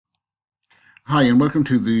Hi, and welcome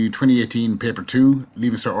to the 2018 Paper 2,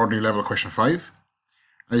 Leaving Cert Ordinary Level Question 5.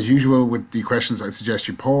 As usual with the questions, I suggest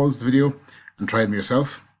you pause the video and try them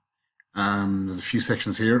yourself. There's a few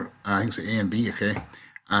sections here, I think it's A and B, okay?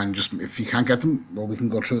 And just if you can't get them, well, we can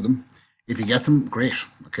go through them. If you get them, great,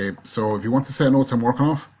 okay? So if you want to set notes I'm working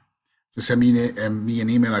off, just send me an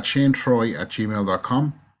email at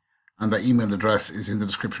shanetroy@gmail.com, and that email address is in the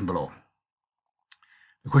description below.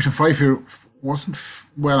 The question 5 here wasn't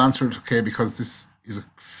well answered, okay, because this is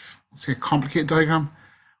a complicated diagram,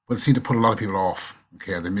 but it seemed to put a lot of people off.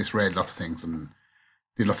 Okay, they misread lots of things and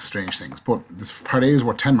did lots of strange things. But this part A is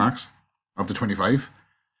worth 10 marks of the 25.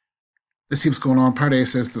 Let's see what's going on. Part A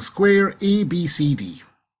says the square ABCD.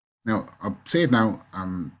 Now, I'll say it now.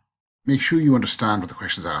 Make sure you understand what the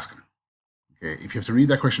question is asking. Okay, if you have to read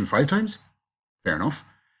that question 5 times, fair enough.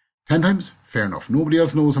 10 times, fair enough. Nobody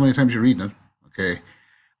else knows how many times you're reading it. Okay.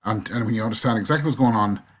 And when you understand exactly what's going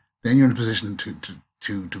on, then you're in a position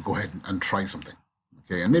to go ahead and try something.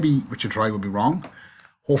 Okay, and maybe what you try will be wrong.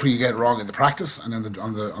 Hopefully you get it wrong in the practice, and then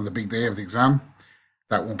on the big day of the exam,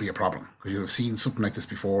 that won't be a problem because you'll have seen something like this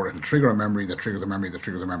before. It'll trigger a memory that triggers a memory that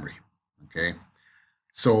triggers a memory. Okay,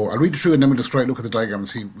 so I'll read it through and then we'll just look at the diagram and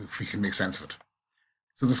see if we can make sense of it.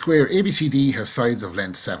 So the square ABCD has sides of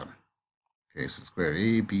length 7. Okay, so the square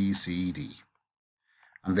ABCD,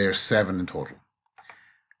 and there's 7 in total.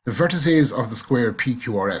 The vertices of the square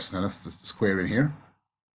Pqrs, now that's the square in here,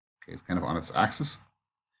 okay, it's kind of on its axis,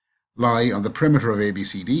 lie on the perimeter of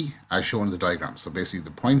ABCD as shown in the diagram. So basically the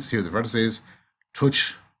points here, the vertices,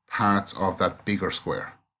 touch parts of that bigger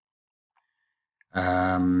square.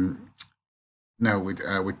 Now with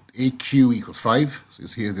AQ equals 5, so you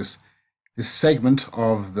see here this segment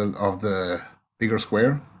of the bigger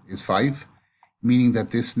square is 5, meaning that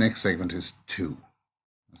this next segment is 2.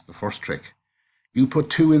 That's the first trick. You put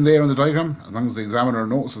 2 in there on the diagram, as long as the examiner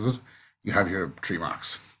notices it, you have your 3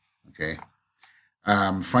 marks. Okay.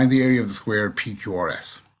 Find the area of the square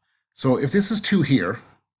PQRS. So if this is 2 here,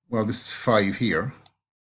 well, this is 5 here.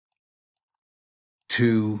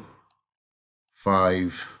 2,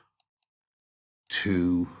 5,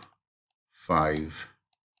 2, 5,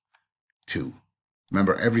 2.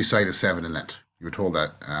 Remember, every side is 7 in length. You were told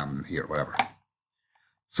that here, whatever.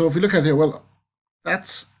 So if we look at there, well,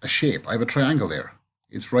 that's a shape. I have a triangle there.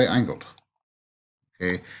 It's right angled.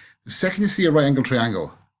 Okay. The second you see a right angled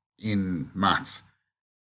triangle in maths,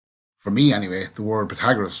 for me anyway, the word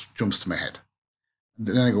Pythagoras jumps to my head.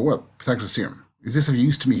 Then I go, well, Pythagoras Theorem. Is this of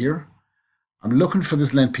use to me here? I'm looking for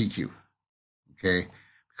this length PQ. Okay.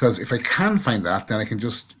 Because if I can find that, then I can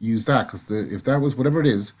just use that. Because if that was whatever it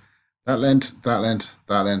is, that length, that length,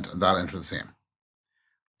 that length, and that length are the same.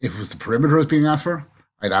 If it was the perimeter I was being asked for,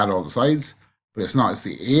 I'd add all the sides. But it's not, it's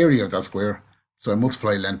the area of that square, so I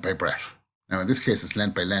multiply length by breadth. Now in this case it's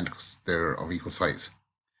length by length because they're of equal size.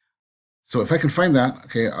 So if I can find that,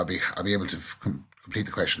 okay, I'll be able to complete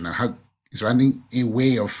the question. Now, is there a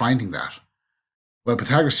way of finding that? Well,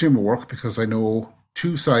 Pythagoras theorem will work because I know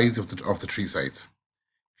 2 sides of the 3 sides.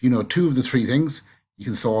 If you know 2 of the 3 things, you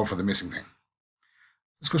can solve for the missing thing.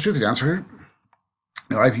 Let's go straight to the answer here.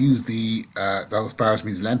 Now I've used those bars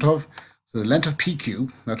means length of. So the length of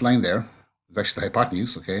PQ, that line there, is actually the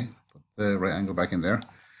hypotenuse, okay, put the right angle back in there,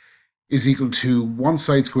 is equal to one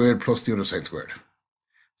side squared plus the other side squared.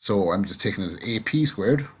 So I'm just taking it as AP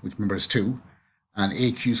squared, which remember is 2, and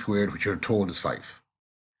AQ squared, which you're told is 5.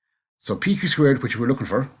 So PQ squared, which we're looking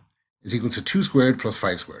for, is equal to 2 squared plus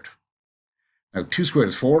 5 squared. Now 2 squared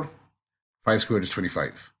is 4, 5 squared is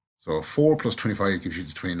 25. So 4 plus 25 gives you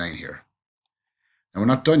the 29 here. Now we're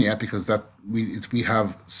not done yet because we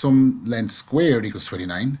have some length squared equals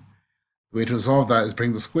 29. The way to resolve that is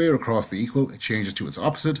bring the square across the equal. It changes to its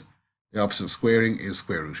opposite. The opposite of squaring is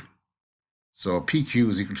square rooting. So PQ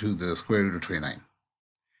is equal to the square root of 29.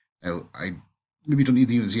 Now, I maybe don't need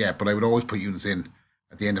the units yet, but I would always put units in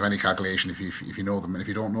at the end of any calculation if you know them. And if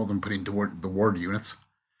you don't know them, put in the word units.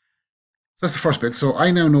 So that's the first bit. So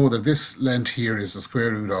I now know that this length here is the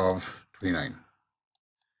square root of 29.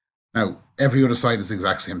 Now, every other side is the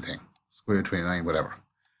exact same thing. Square root of 29, whatever.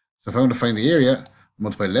 So if I want to find the area,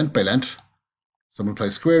 multiply length by length. So multiply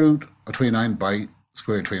square root of 29 by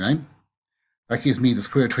square root of 29. That gives me the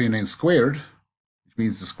square root of 29 squared, which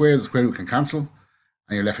means the square root can cancel,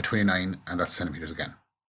 and you're left with 29, and that's centimeters again.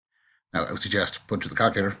 Now, I would suggest put it to the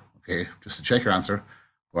calculator, okay, just to check your answer.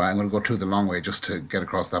 Well, I'm going to go through the long way just to get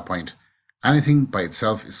across that point. Anything by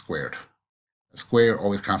itself is squared. A square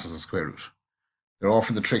always cancels a square root. They're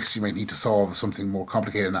often the tricks you might need to solve something more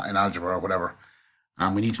complicated in algebra or whatever.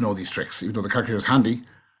 And we need to know these tricks. Even though the calculator is handy,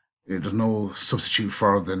 there's no substitute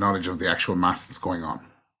for the knowledge of the actual maths that's going on.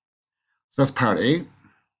 So that's part A.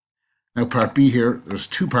 Now part B here, there's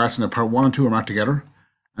two parts, and part 1 and 2 are marked together,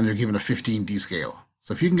 and they're given a 15D scale.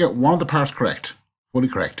 So if you can get one of the parts correct, fully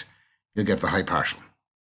correct, you'll get the high partial.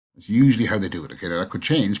 That's usually how they do it. Okay, that could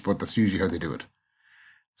change, but that's usually how they do it.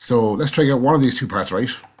 So let's try to get one of these two parts right.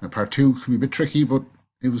 Now part 2 can be a bit tricky, but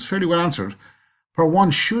it was fairly well answered. Part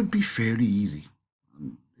 1 should be fairly easy.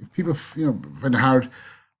 If people find it hard,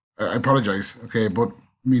 I apologize. Okay, but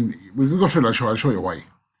I mean, we can go through it. I'll show you why.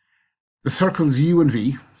 The circles U and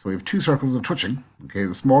V, so we have two circles that are touching. Okay,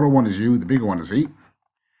 the smaller one is U, the bigger one is V.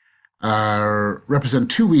 Represent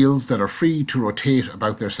two wheels that are free to rotate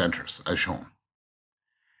about their centers, as shown.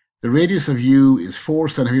 The radius of U is 4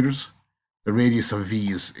 centimeters. The radius of V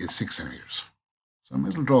is 6 centimeters. So I might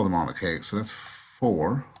as well draw them on. Okay, so that's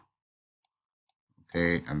 4.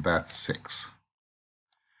 Okay, and that's 6.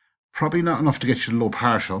 Probably not enough to get you the low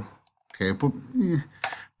partial. Okay, but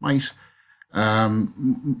might.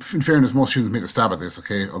 In fairness, most students made a stab at this.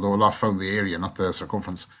 Okay, although a lot found the area, not the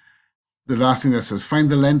circumference. The last thing that says, find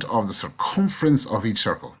the length of the circumference of each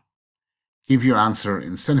circle. Give your answer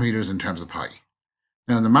in centimeters in terms of pi.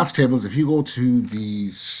 Now in the maths tables, if you go to the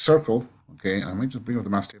circle, okay, I might just bring up the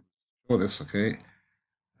maths table to show this, okay.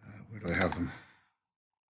 Where do I have them?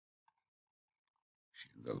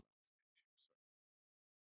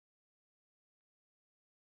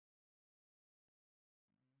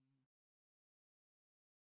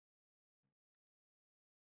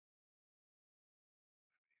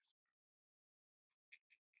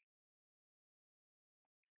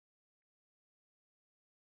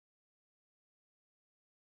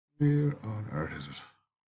 Where on earth is it?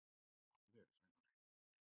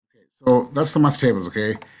 Okay, so that's the maths tables,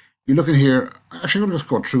 okay. You look in here, actually I'm going to just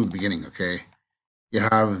go through the beginning, okay. You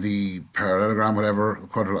have the parallelogram, whatever,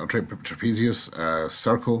 quadrilateral trapezius,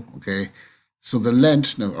 circle, okay. So the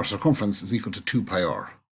length, now, or circumference, is equal to 2 pi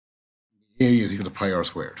r. The area is equal to pi r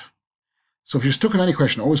squared. So if you're stuck in any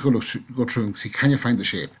question, always go through and see, can you find the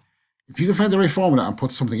shape? If you can find the right formula and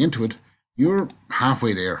put something into it, you're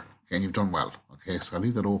halfway there, okay, and you've done well. Okay, so I'll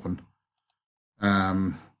leave that open.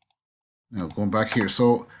 Now going back here,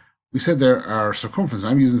 so we said there are circumference, and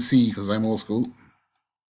I'm using C because I'm old school.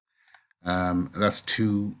 That's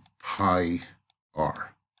 2 pi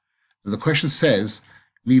r. Now the question says,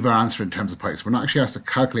 leave our answer in terms of pi. So we're not actually asked to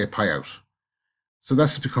calculate pi out. So that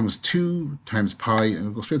just becomes 2 times pi, and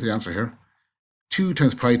we'll go straight to the answer here. 2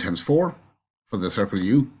 times pi times 4 for the circle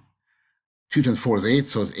U. 2 times 4 is 8,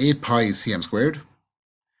 so it's 8 pi cm squared.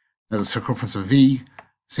 Now the circumference of V,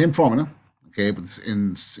 same formula, okay, but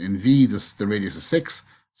in V, the radius is 6,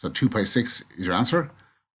 so 2 pi 6 is your answer.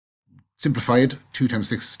 Simplified, 2 times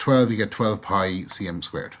 6 is 12, you get 12 pi cm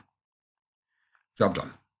squared. Job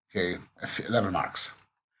done. Okay, 11 marks.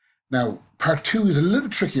 Now, part 2 is a little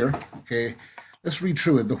bit trickier, okay. Let's read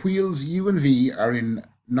through it. The wheels U and V are in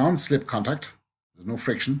non-slip contact. There's no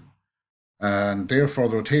friction. And therefore,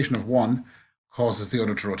 the rotation of one causes the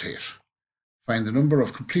other to rotate. Find the number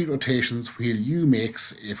of complete rotations wheel U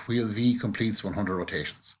makes if wheel V completes 100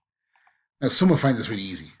 rotations. Now, some will find this really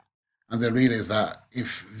easy. And they'll realize that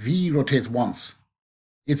if V rotates once,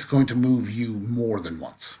 it's going to move U more than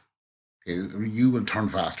once. Okay, U will turn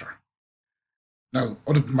faster. Now,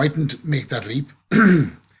 others mightn't make that leap,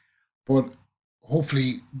 but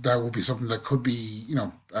hopefully that will be something that could be,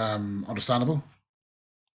 understandable.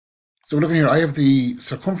 So we're looking here, I have the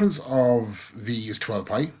circumference of V is 12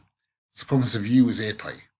 pi. The circumference of U is 8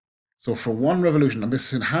 pi. So for one revolution, I'm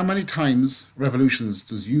saying how many times revolutions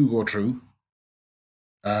does U go through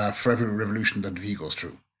for every revolution that V goes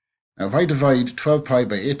through. Now if I divide 12 pi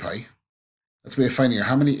by 8 pi, that's a way of finding out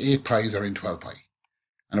how many 8 pi's are in 12 pi.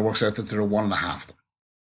 And it works out that there are 1.5 of them.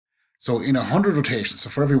 So in 100 rotations, so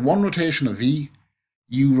for every one rotation of V,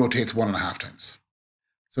 U rotates 1.5 times.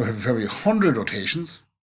 So for every 100 rotations,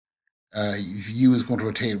 U is going to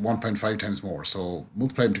rotate 1.5 times more. So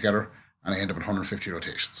multiply them together, and I end up at 150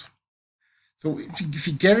 rotations. So if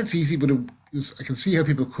you get it, it's easy, but I can see how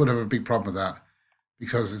people could have a big problem with that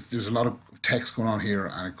because there's a lot of text going on here,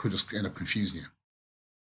 and it could just end up confusing you.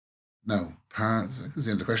 Now, that's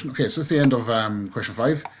the end of the question. Okay, so that's the end of question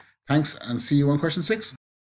 5. Thanks, and see you on question 6.